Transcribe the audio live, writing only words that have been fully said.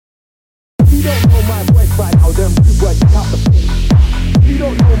you don't know my voice by now, then rude boy, check out the thing. If you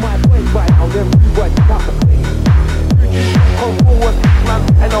don't know my voice by now, then rude boy, check out the thing. Come forward, man,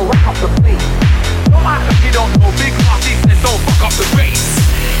 and I'll wrap up the place. Don't act like you don't know big parties and don't fuck up the race.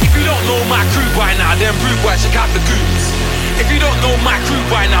 If you don't know my crew by now, then rude boy, check out the goons. If you don't know my crew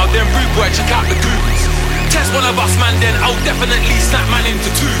by now, then rude boy, check out the goons. Test one of us, man, then I'll definitely snap man into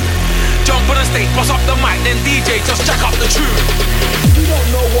two. Jump on the stage, bust up the mic, then DJ, just check up the tune. If you don't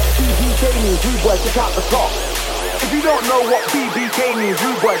know what BBK means, rude boy, check out the top. If you don't know what BBK means,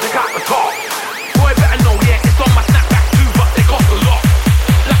 rude boy, check out the top. Boy, better know, yeah, it's on my snapback too, but they cost a lot.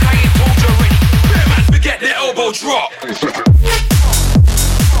 Like I ain't told you already, better man, forget their elbow drop.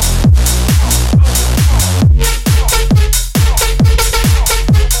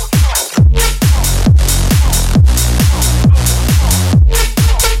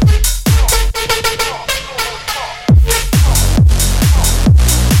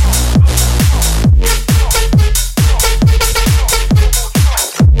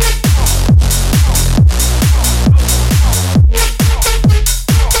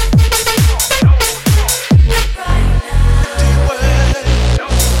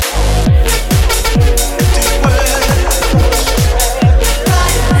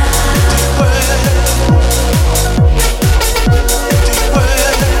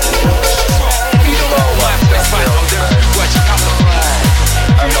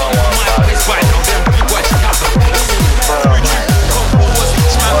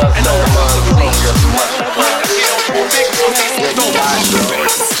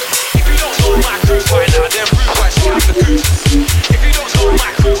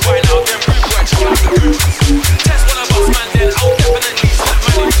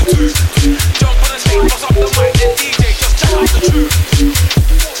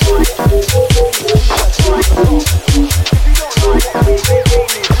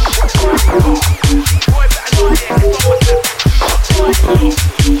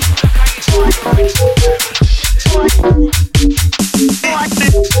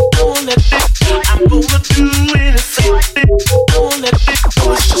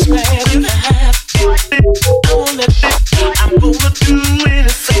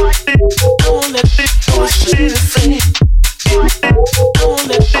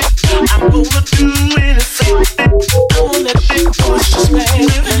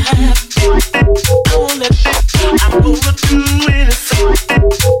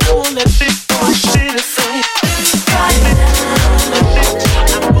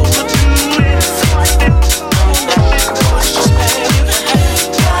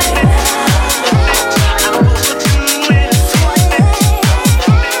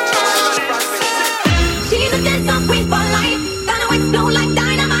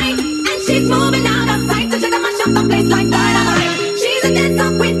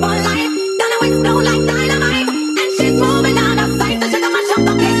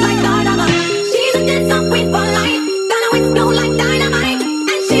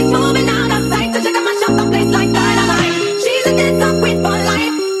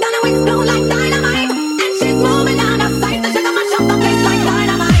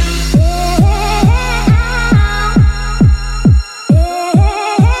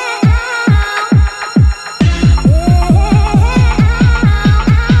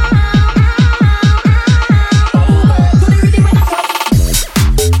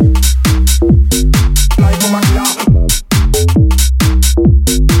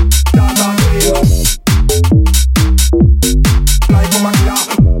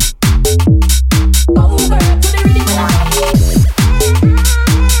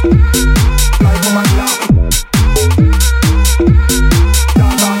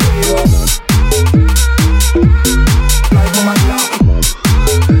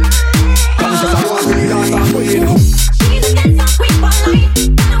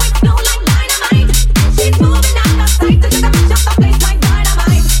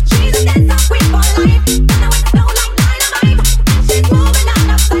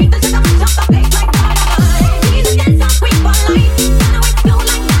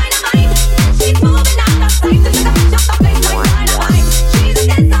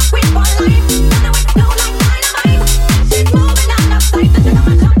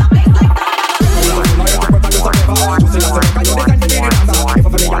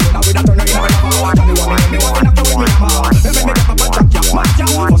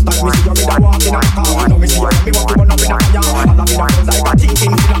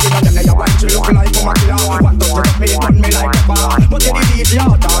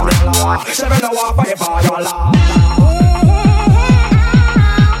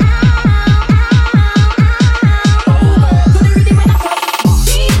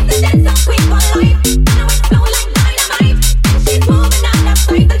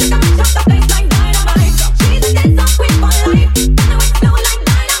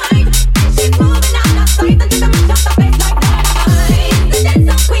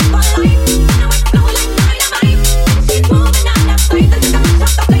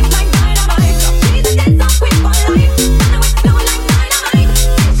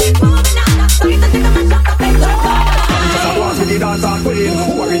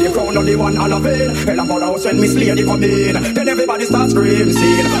 queen. Who are the crown only one Halloween? Hell about the house when Miss Lady come in. Then everybody starts screaming.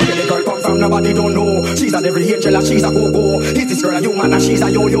 Where the girl come from nobody don't know. She's a every angel and she's a go-go. Is this girl a human and she's a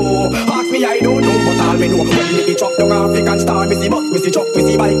yo-yo? Ask me I don't know, but all me know. When Nicky chop down African star, me see bus, me see truck, me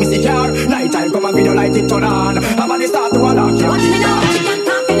see bike, me see car. Night time come and video light it turn on. Everybody start to alarm. Watch me now, she can't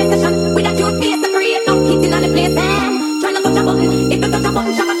talk in a session. With a cute face, I create no hitting on the place. Try not to touch a button. If you touch a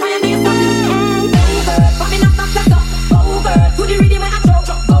button, shaka try and do something. Go girl, for me not stop, step up. Go girl, to the rhythm where I throw.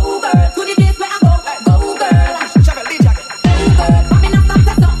 Go girl, to the place where I go. Go girl, Jackin, lead Jackin. go girl, for me not stop,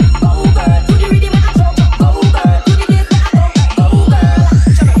 step up. Go girl, to the rhythm where I throw. Go girl, to the place where I go. Go girl,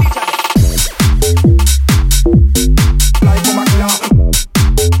 Jackin, lead Jackin. Like for my killer.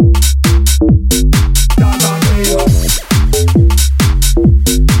 Dance all day.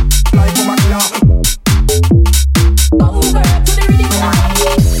 Like for my killer. go girl, to the rhythm where I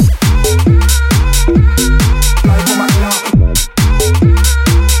go. Like for my killer.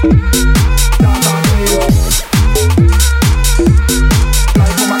 Dance all day.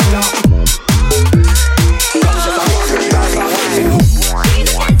 Like for my killer.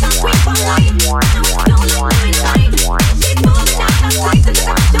 She's a dancer, queen for life. Now it's no line, line. She's moving out of sight to the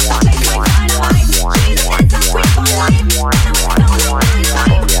top, just a place like dynamite. She's a dancer, queen for life. Now it's no line,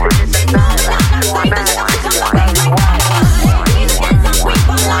 line. She's moving out of sight to the top, just a place like dynamite. She's a dancer, queen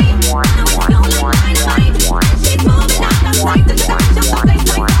for life. Now it's no line, line. She's moving out of sight to the top, just a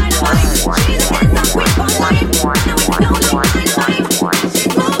place like dynamite. She's a dancer, queen for life. Now it's no line, line.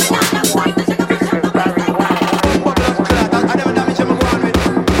 She's moving out of sight to the top, just a place like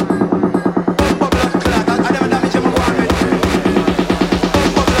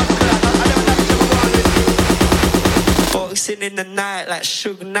Boxing in the night like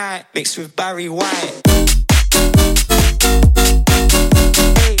Suge Knight mixed with Barry White.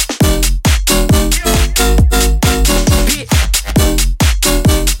 Hey. Bitch.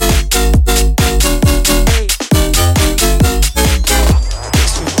 Hey.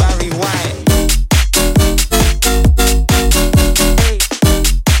 Mixed with Barry White. Hey.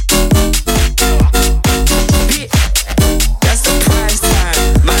 Bitch. That's the prize time.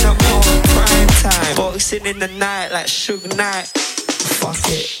 Man, I'm on prime time. Boxing in the night like Suge Knight. Fuck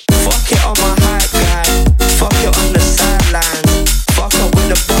it. Fuck it on my hype guy. Fuck it on the sidelines. Fuck it with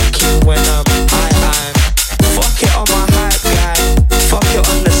the bucket when I'm high. Fuck it on my hype guy. Fuck it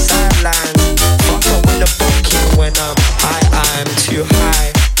on the sidelines. Fuck it with the bucket when I'm high. I'm too high.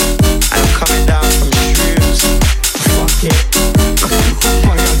 And I'm coming down from shrooms. Fuck it. Oh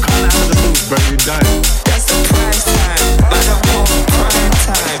my God, come out of the booth, bro. You're done. That's the prize time. Man, I'm on prime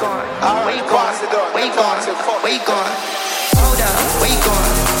time. Where you going? Where you going? Where you going? Hold up, where you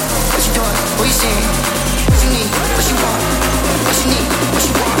going? What you doing? What you saying? What you need? What you want? What you need? What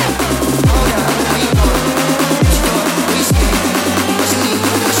you want? Hold up, where you going? What you doing? What you saying? What you need?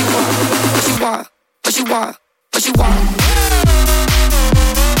 What you want? What you want? What you want? What you want?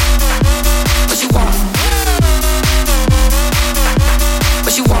 What you want?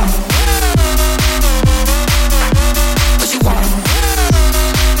 What you want? What you want?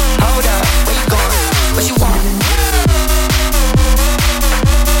 Hold up, where you going? What you want?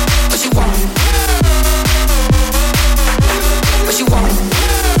 What you want? What you want?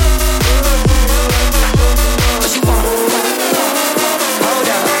 What you want? Hold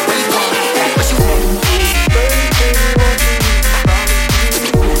up, where you going? What you want? Hold up, where you going? What you doing? What you saying?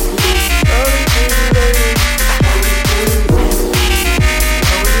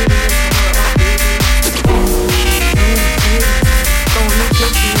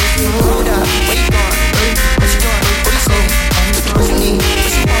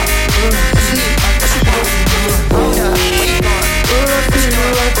 What you need? What you want? What you need? What you want? Hold up, where you going? What you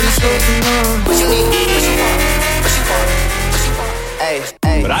doing? What you saying? What you need? What you want? What you want? What you want? Hey,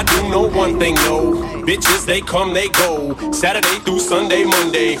 hey. But I do know one thing, no. Bitches, they come, they go. Saturday through Sunday,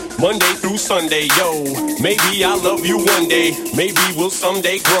 Monday through Sunday, yo. Maybe I'll love you one day. Maybe we'll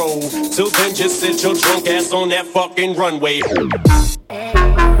someday grow. Till then, just sit your drunk ass on that fucking runway.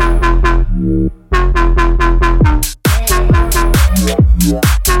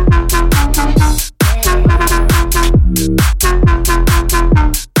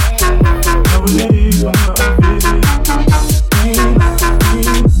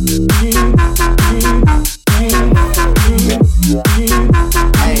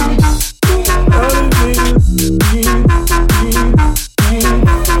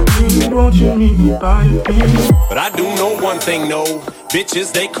 But I do know one thing, no.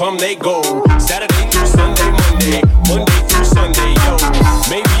 Bitches, they come, they go. Saturday through Sunday, Monday through Sunday, yo.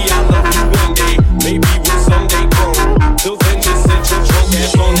 Maybe I'll love you one day. Maybe we'll someday grow. Till then, just sit your drunk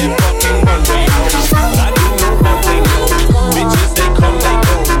ass on that fucking runway, yo. But I do know one thing, no. Bitches, they come, they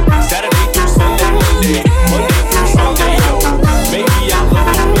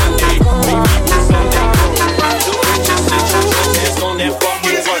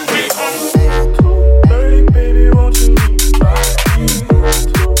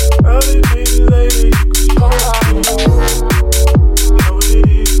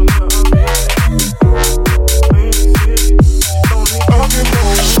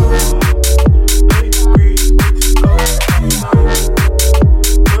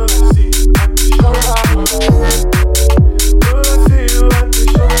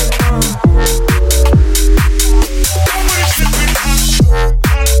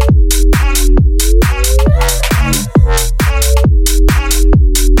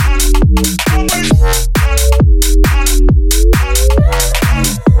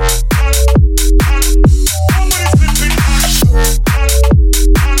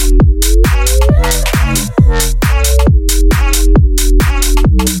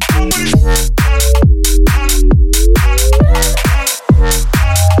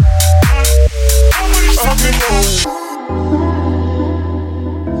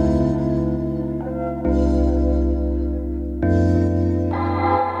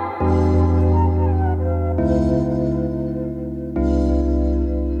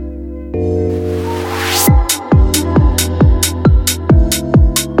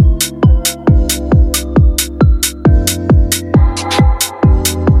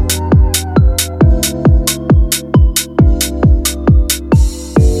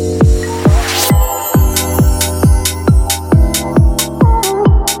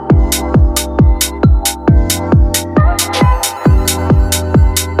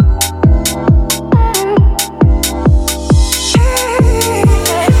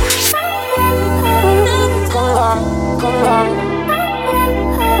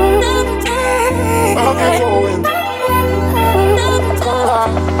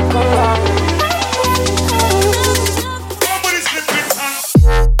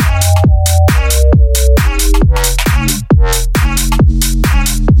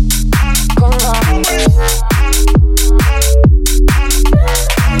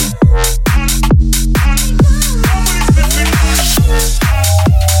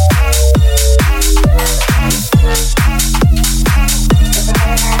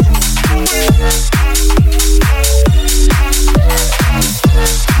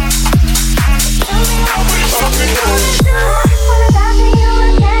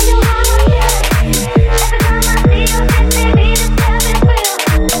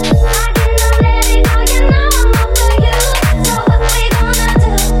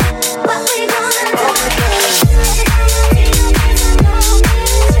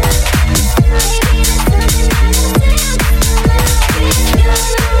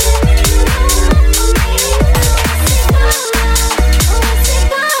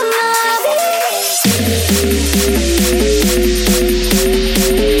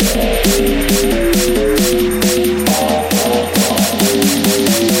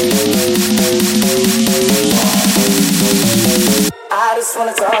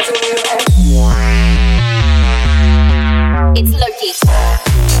It's Loki.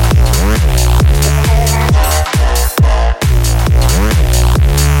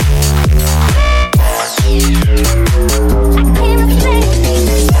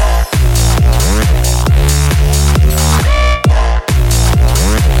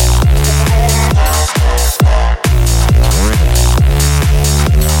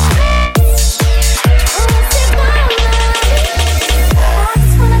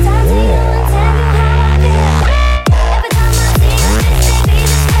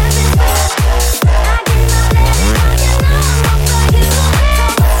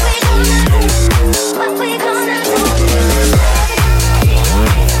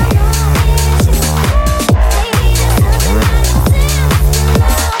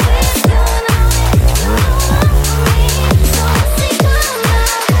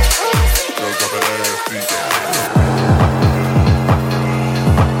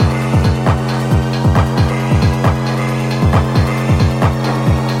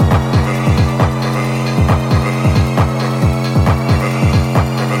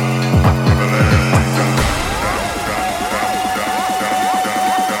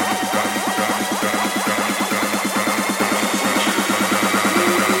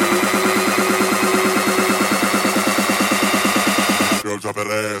 Drop that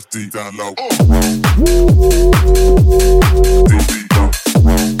ass deep down low.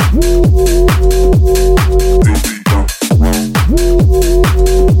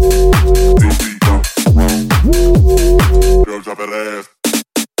 Girl, drop that ass.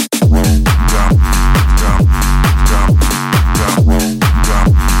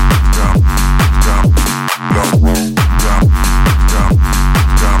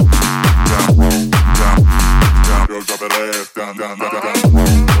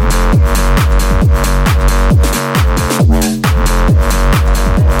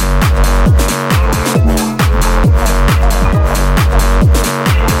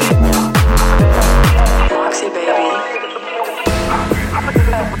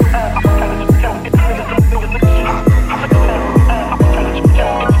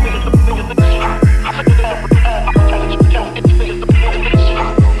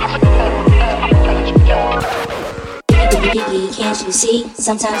 See,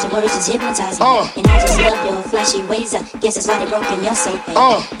 sometimes your words just hypnotize me, and I just love your flashy ways. I guess that's why they broke in your soul.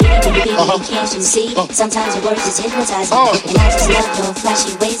 Can't you see? Sometimes your words just hypnotize me, and I just love your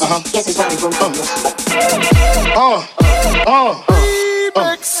flashy ways. I guess that's why they broke in your soul.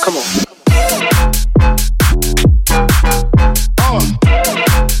 Come on.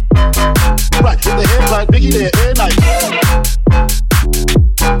 Right, hit the head like Biggie there, every night.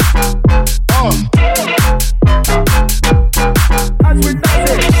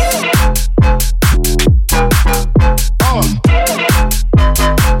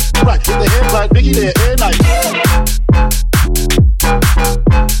 Right, hit the head like Biggie there, every night.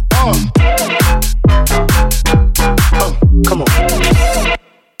 Come on.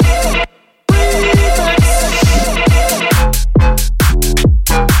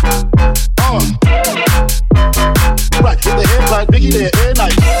 Right, hit the head like Biggie there, every night.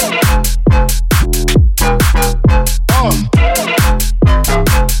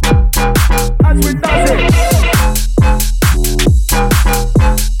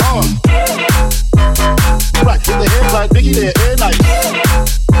 Right, hit the head like Biggie there, every night.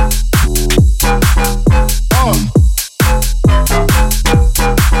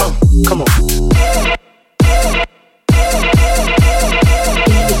 Come on.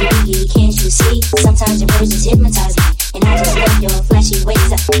 Can't you see? Sometimes your words just hypnotize me, and I just love your flashy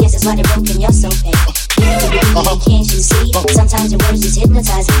ways. I guess that's why they broke in your soul. Can't you see? Sometimes your words just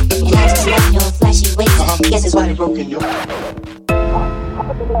hypnotize me, and I just love your flashy ways. I guess that's why they broke in your soul.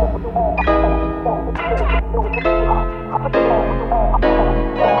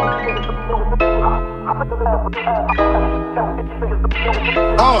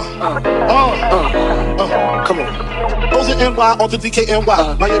 Come on. Those are NY on the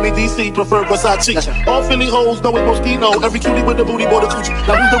DKNY. Miami, DC, prefer Versace. All Philly hoes know it Moschino. Every cutie with the booty, boy, the coochie.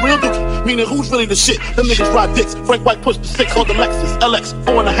 Now who's the real dookie? Meaning who's really the shit? Them niggas ride dicks. Frank White pushed the 6 on the Lexus LX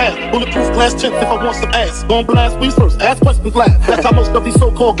 4.5. Bulletproof glass tints if I want some ass. Gon' blast squeeze first, ask questions last. That's how most of these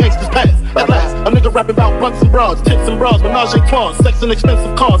so-called gangsters pass. At last, a nigga rapping about blunts and bras, tits and bras, menage a trois, sex and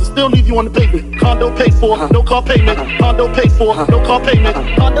expensive cars, and still leave you on the pavement. Condo paid for, no car payment. Condo paid for, no car payment.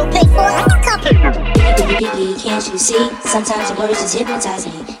 Condo paid for, no car payment. Can't you see? Sometimes your words just hypnotize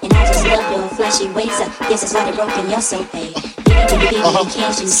me, and I just love your flashy ways. I guess that's why they broke in your soul.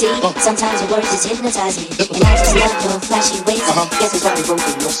 Can't you see? Sometimes your words just hypnotize me, and I just love your flashy ways. I guess that's why they broke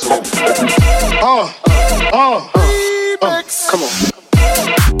in your soul. Come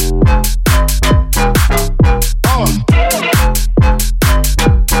on.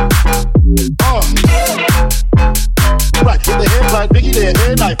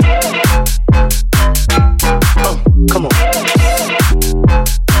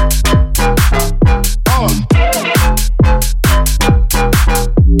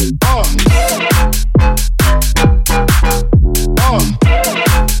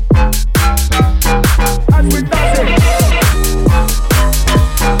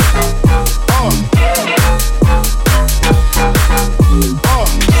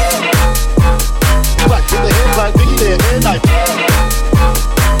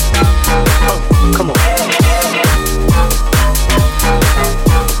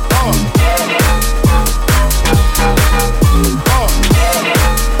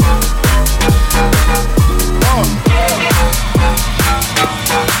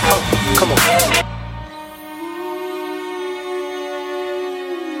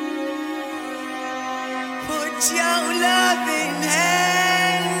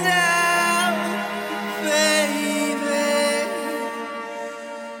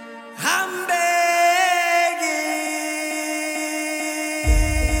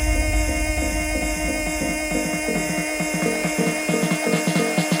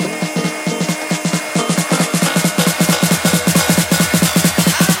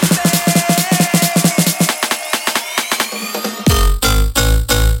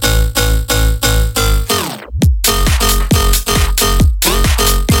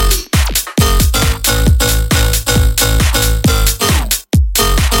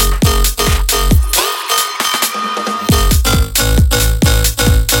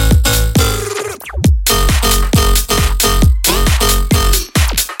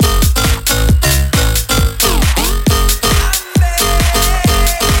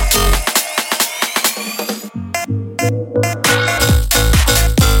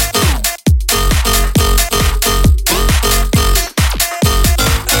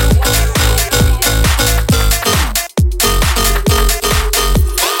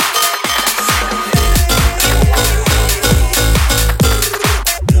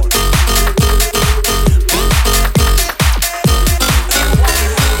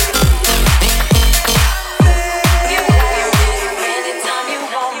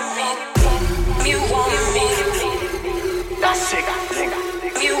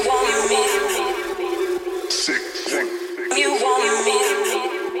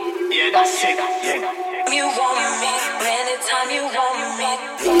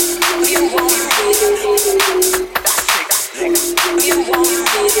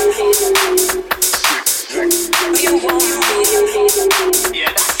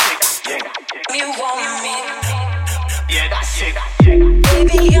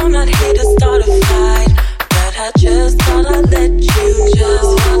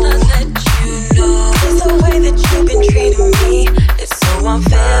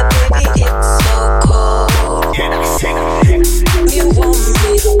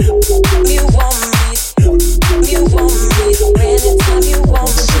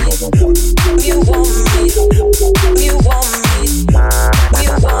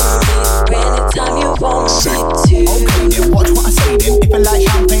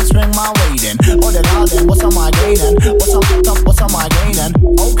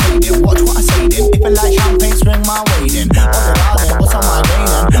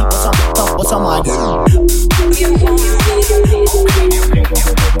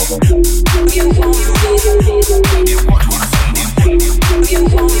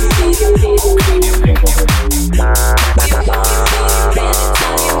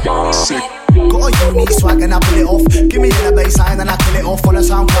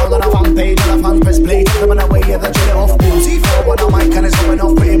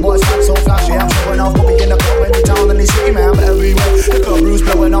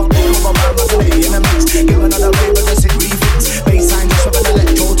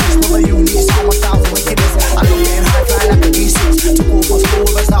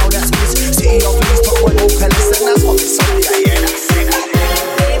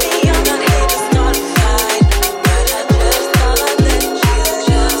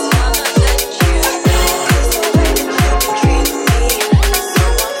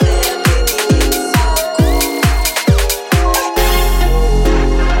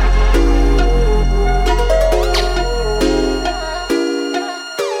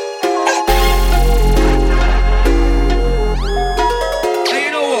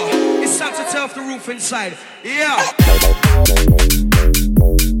 inside. Yeah.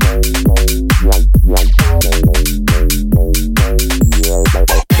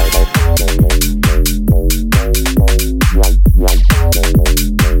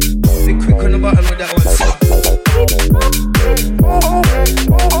 Be quick on the button with that one, sir.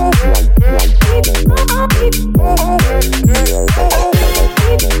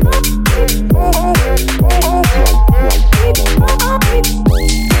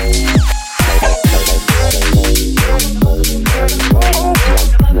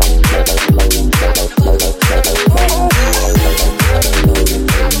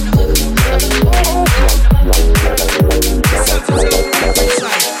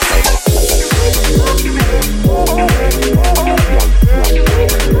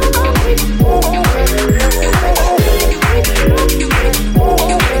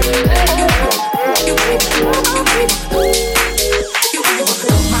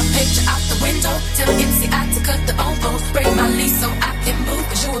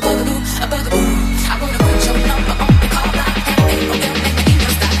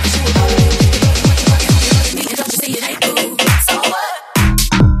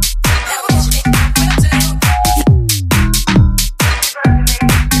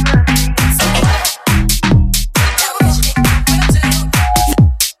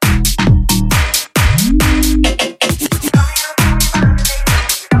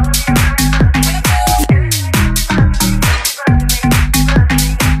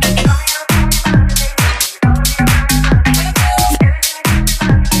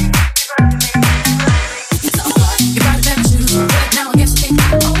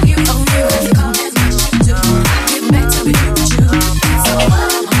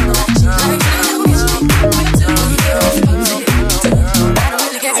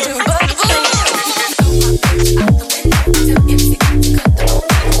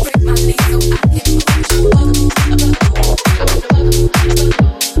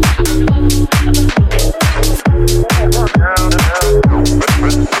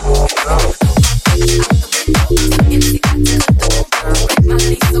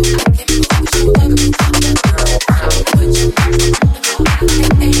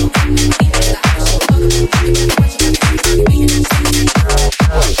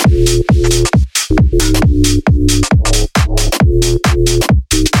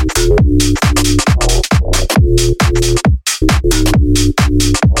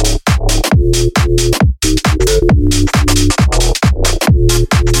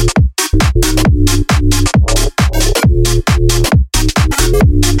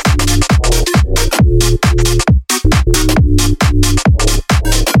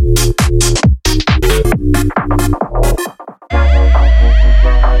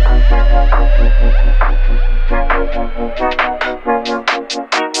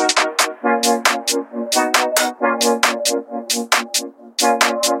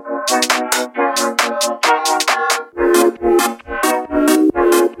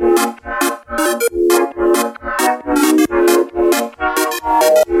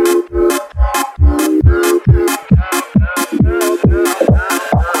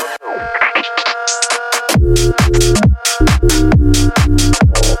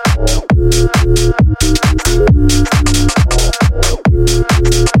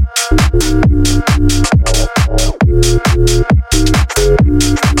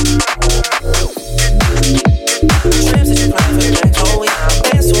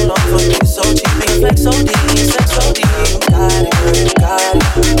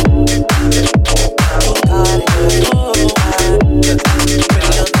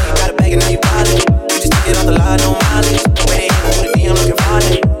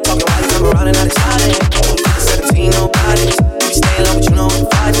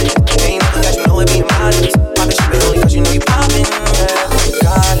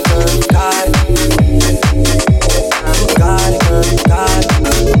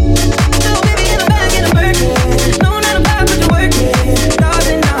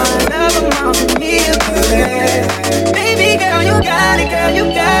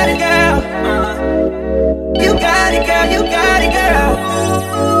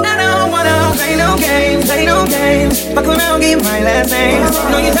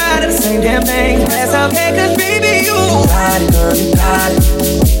 tired of the same damn thing. That's okay, cause baby, you got it, girl, you got it.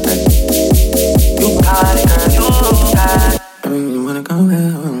 You got it, girl, you got it. You wanna go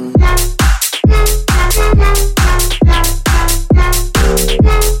home?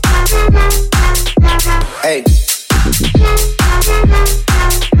 Hey.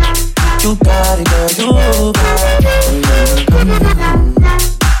 You got it, girl, you got it.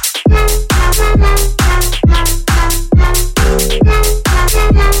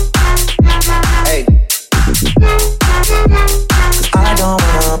 Hey. I don't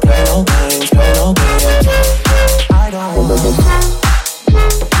wanna play no games, play no games.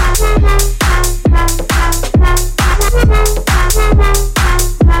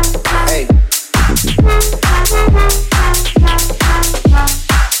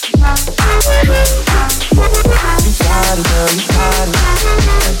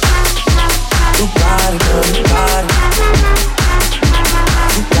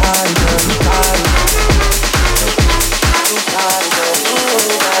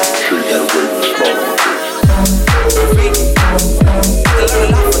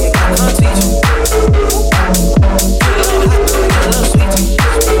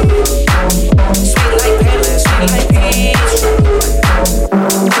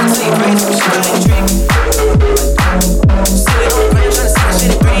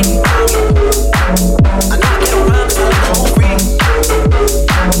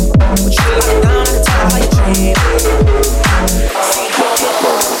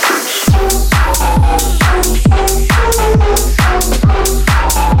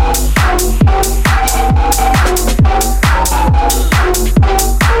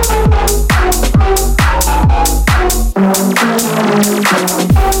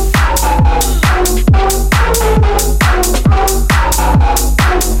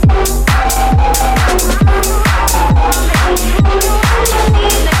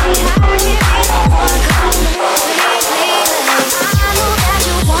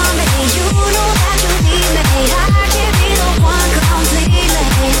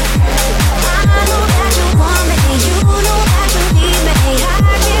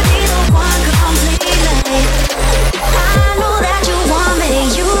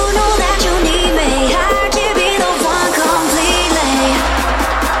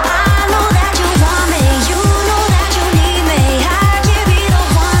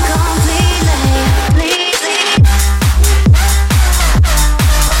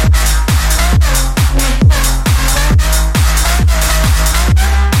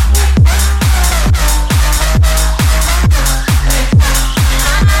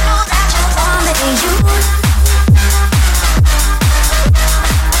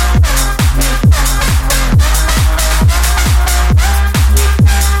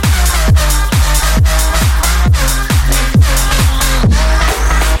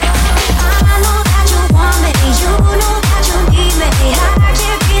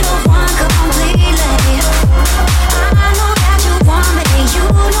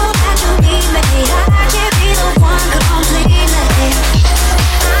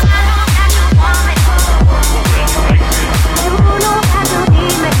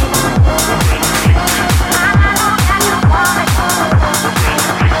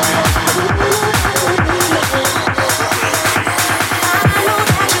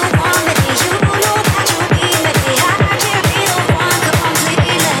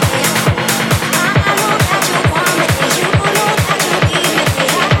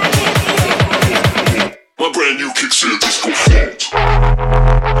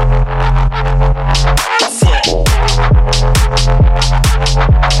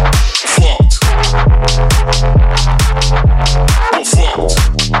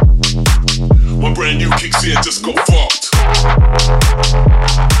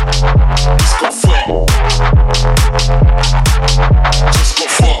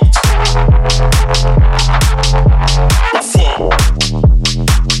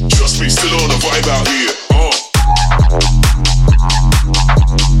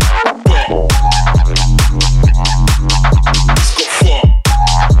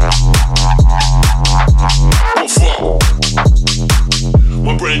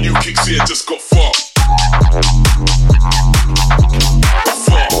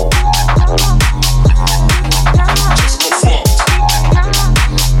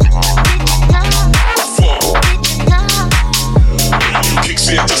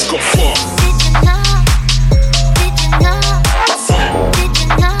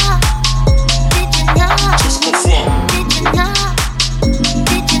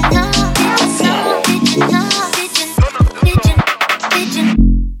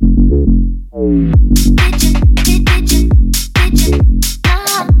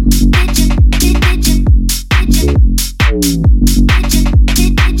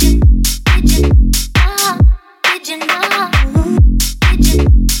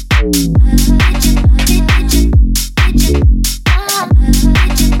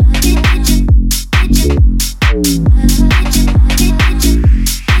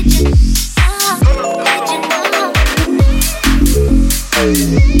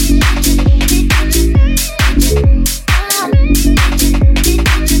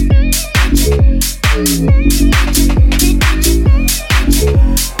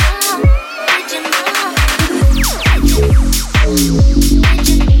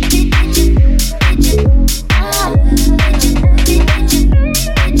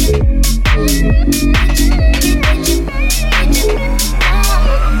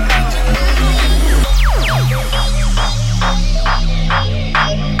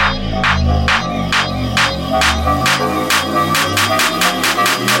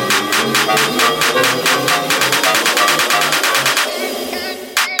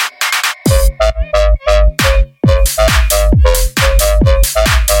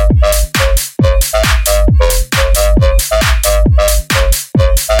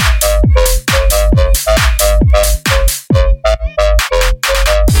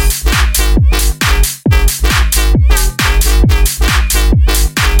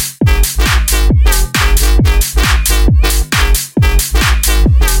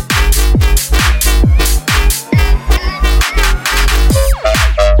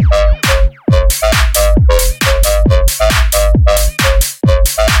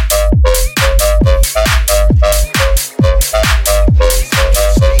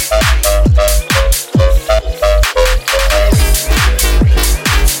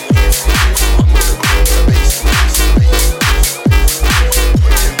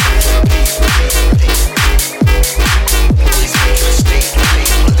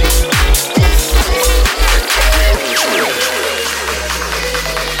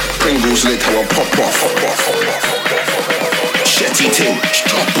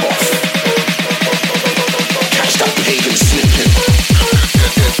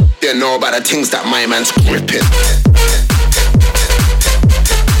 You know about the things that my man's gripping.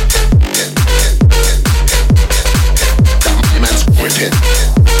 That my man's gripping.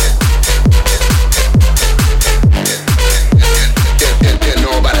 You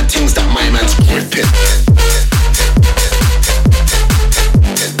know about the things that my man's gripping.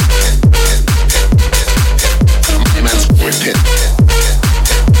 My man's gripping.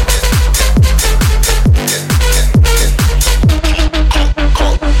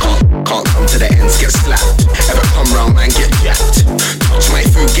 Can't come to the ends, get slapped. Ever come round and get yapped. Touch my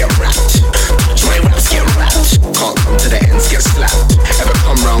food, get wrapped. Touch my raps, get wrapped. Can't come to the ends, get slapped. Ever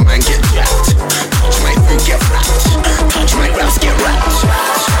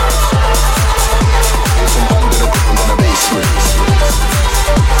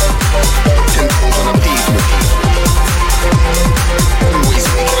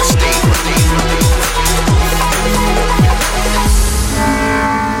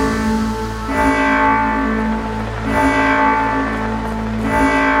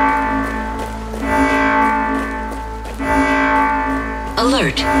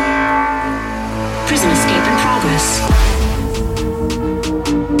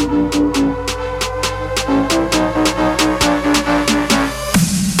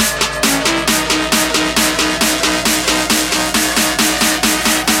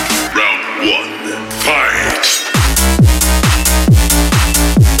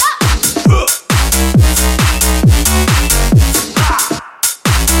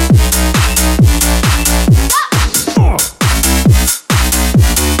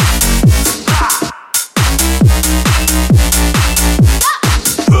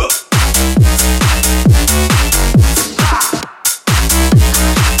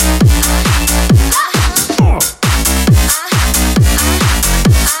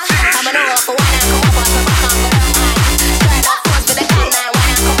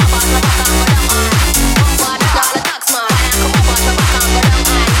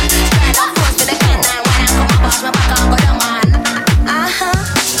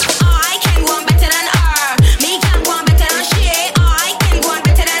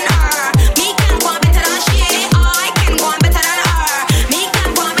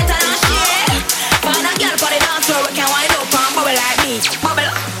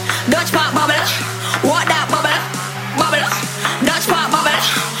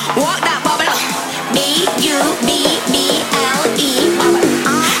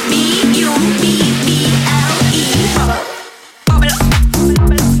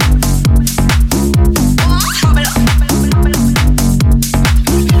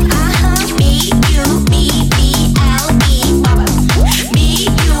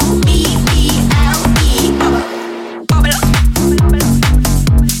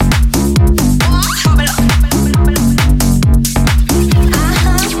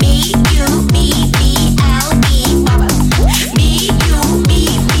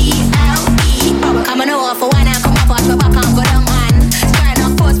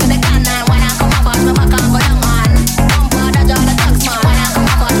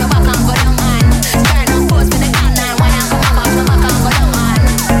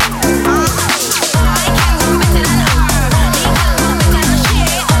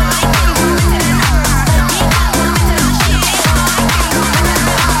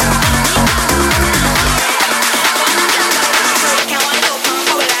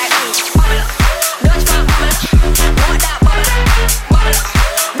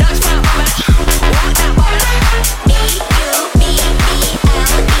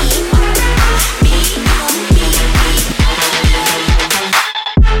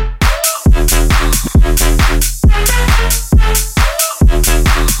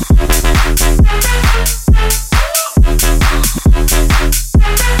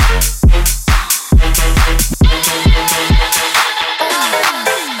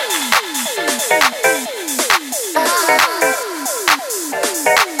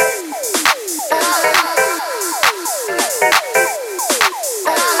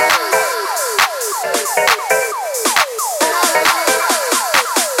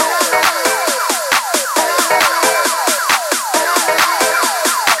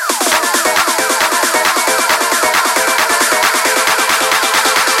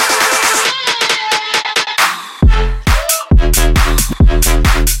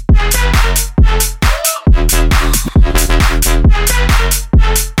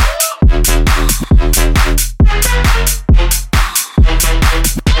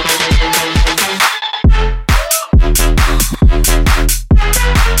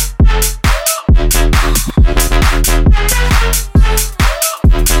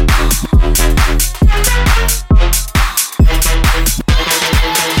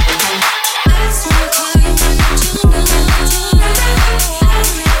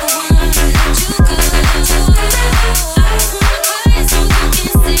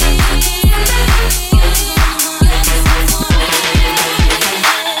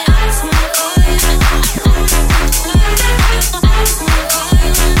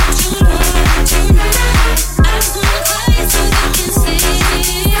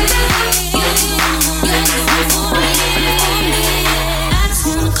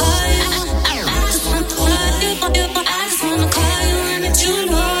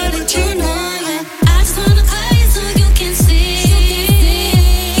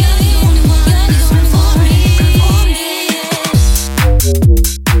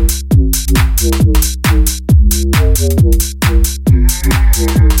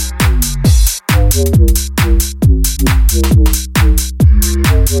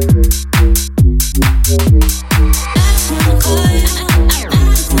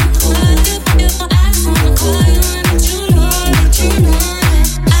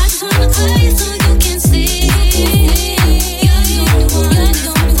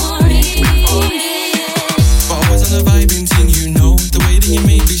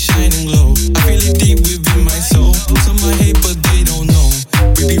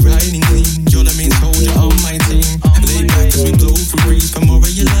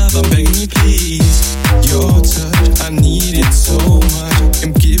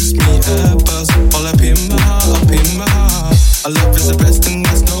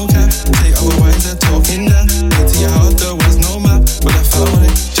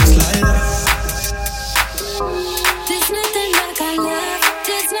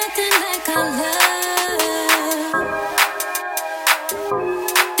nothing like our love.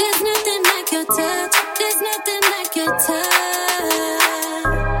 There's nothing like your touch. There's nothing like your touch.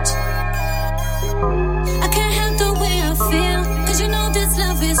 I can't help the way I feel, 'cause you know this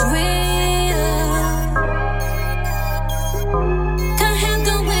love is real. Can't help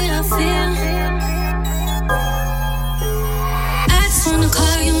the way I feel. I just wanna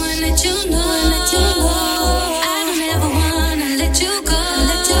call you and let you know. I don't ever wanna let you go.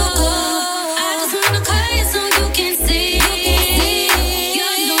 I just wanna call you so you can see.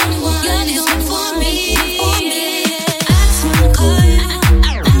 You're the only one for me. I just wanna call you.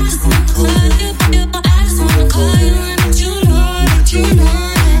 I just wanna call you. I just wanna call you and let you know.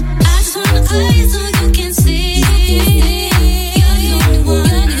 I just wanna call you so you can see. You're the only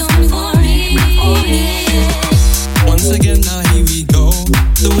one for me. Once again, now here we go.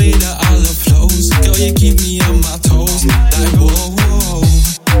 The way that our love flows, girl, you keep me on my toes. Like whoa, whoa.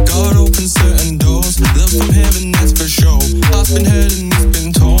 God opens certain doors. Love from heaven, that's for sure. Heart's been heard and it's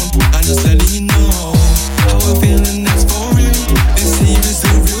been torn. I'm just letting you know how I'm feeling. That's for real. This here is the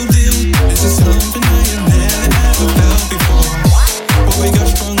real deal. This is something I have never ever felt before. But we got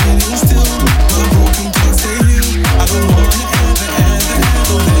strong and still. My broken can't stay here. I don't wanna ever let you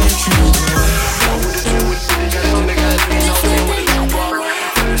go.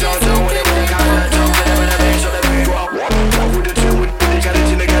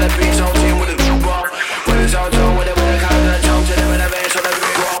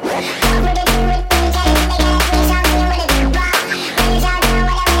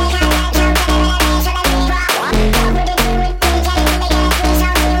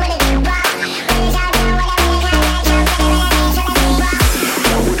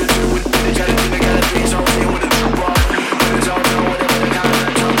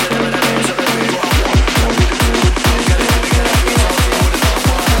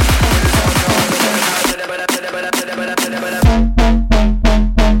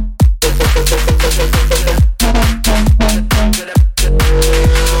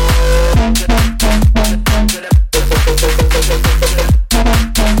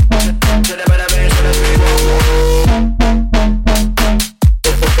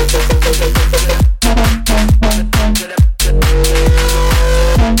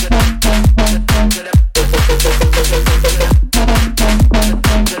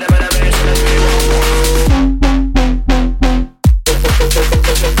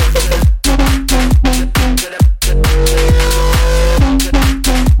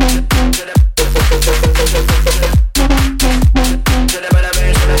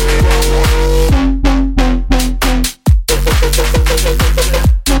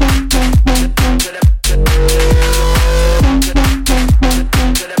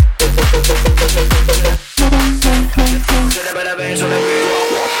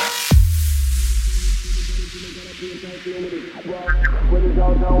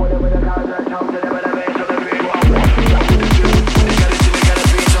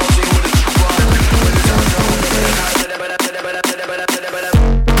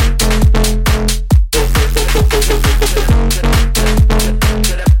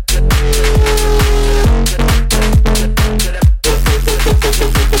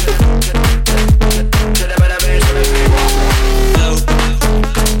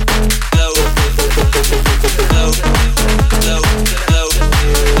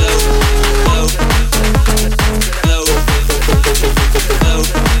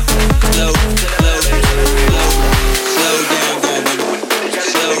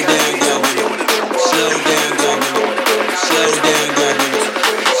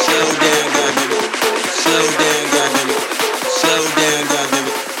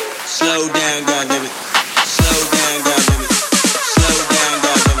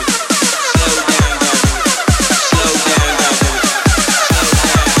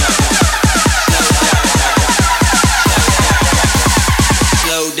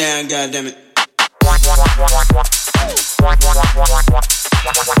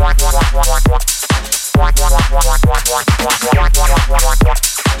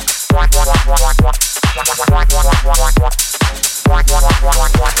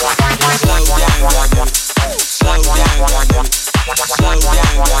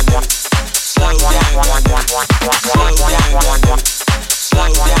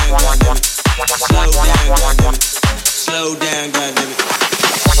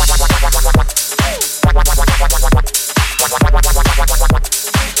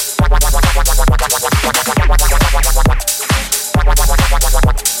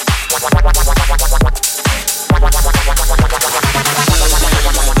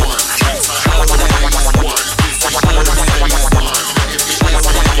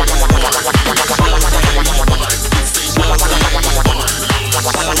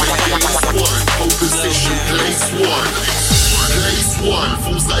 one.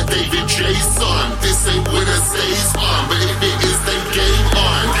 Fools like David Jason. This ain't winner stays on, but if it is, then game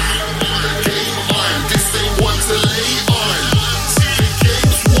on. Game on. This ain't one to lay on. See the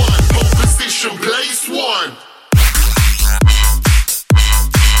game's won. Pole position, place one.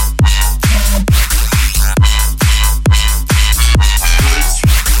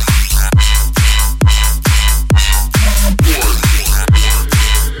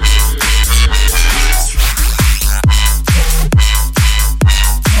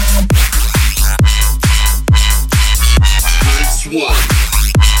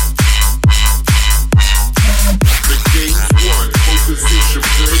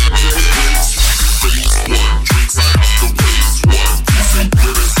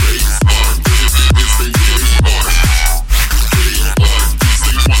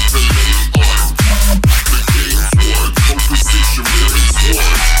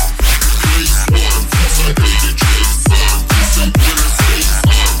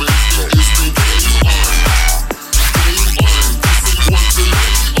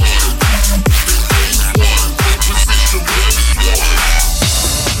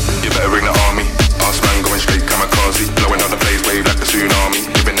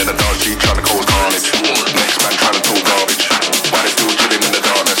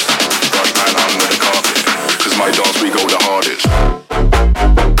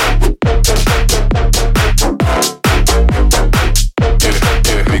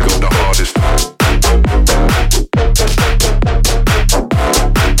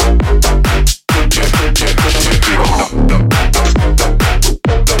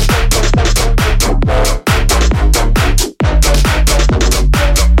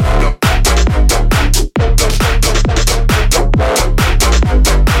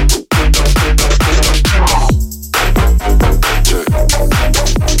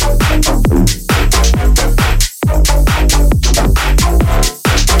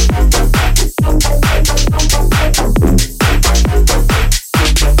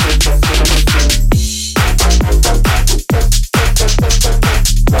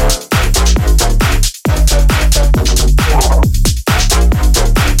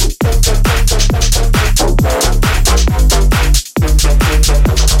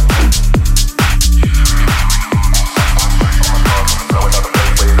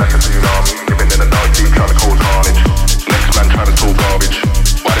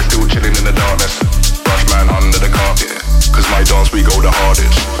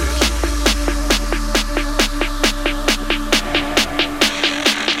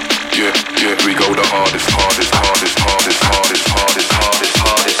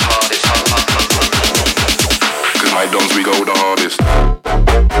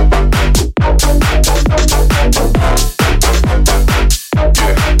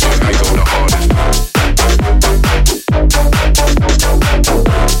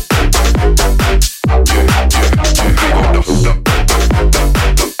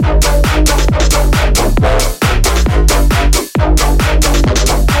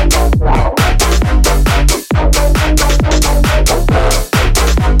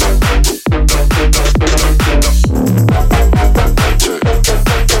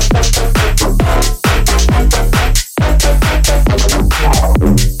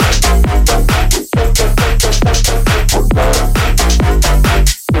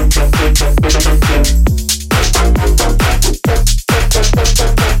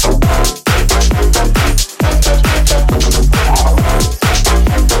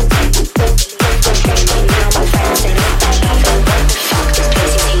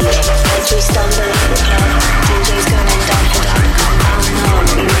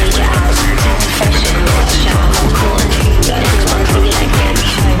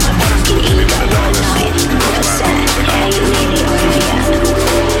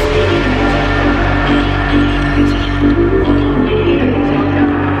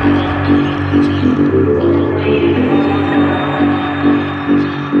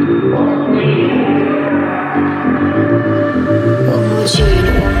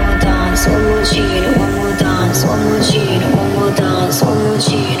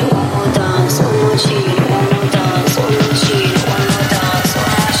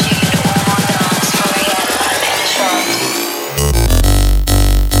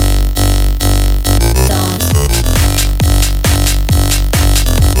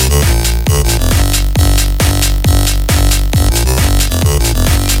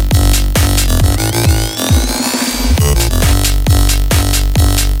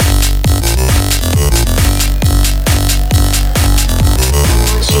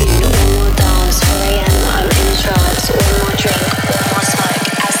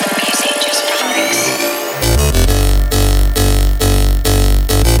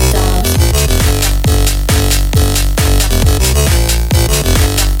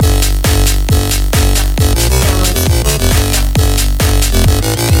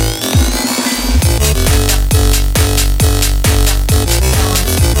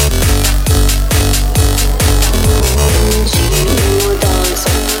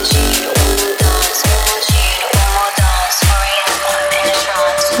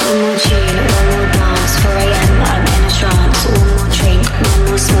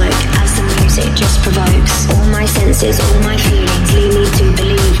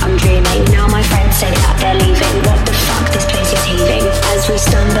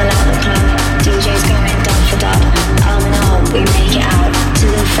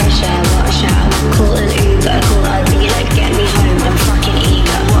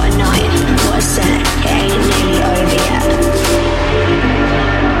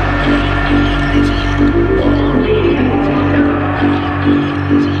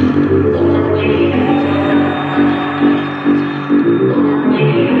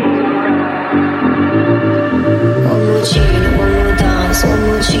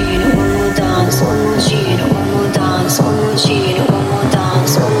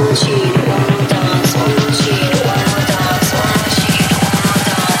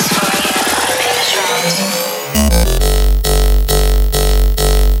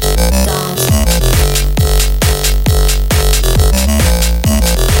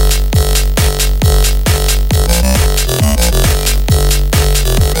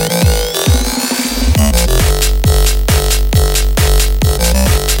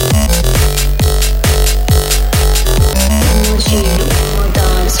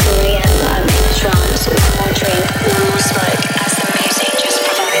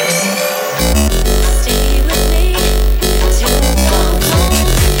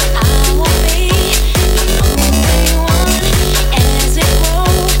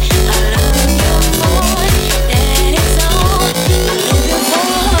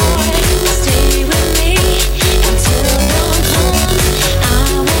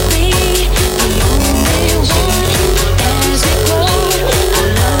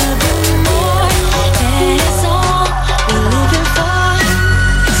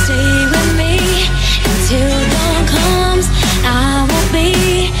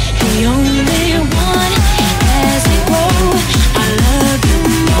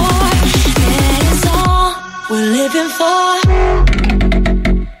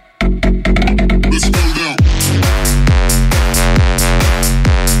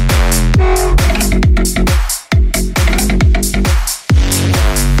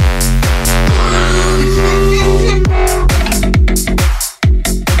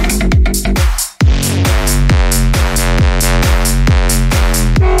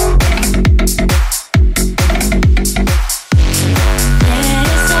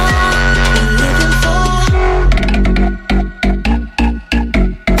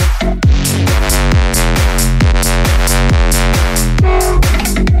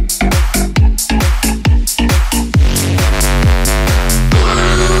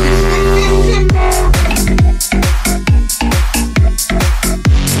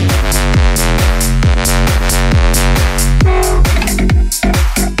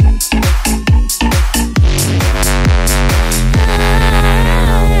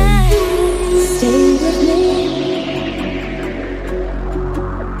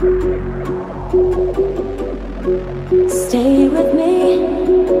 Stay with me.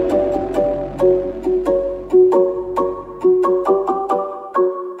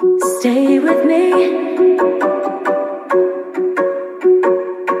 Stay with me.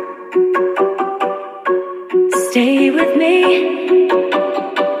 Stay with me.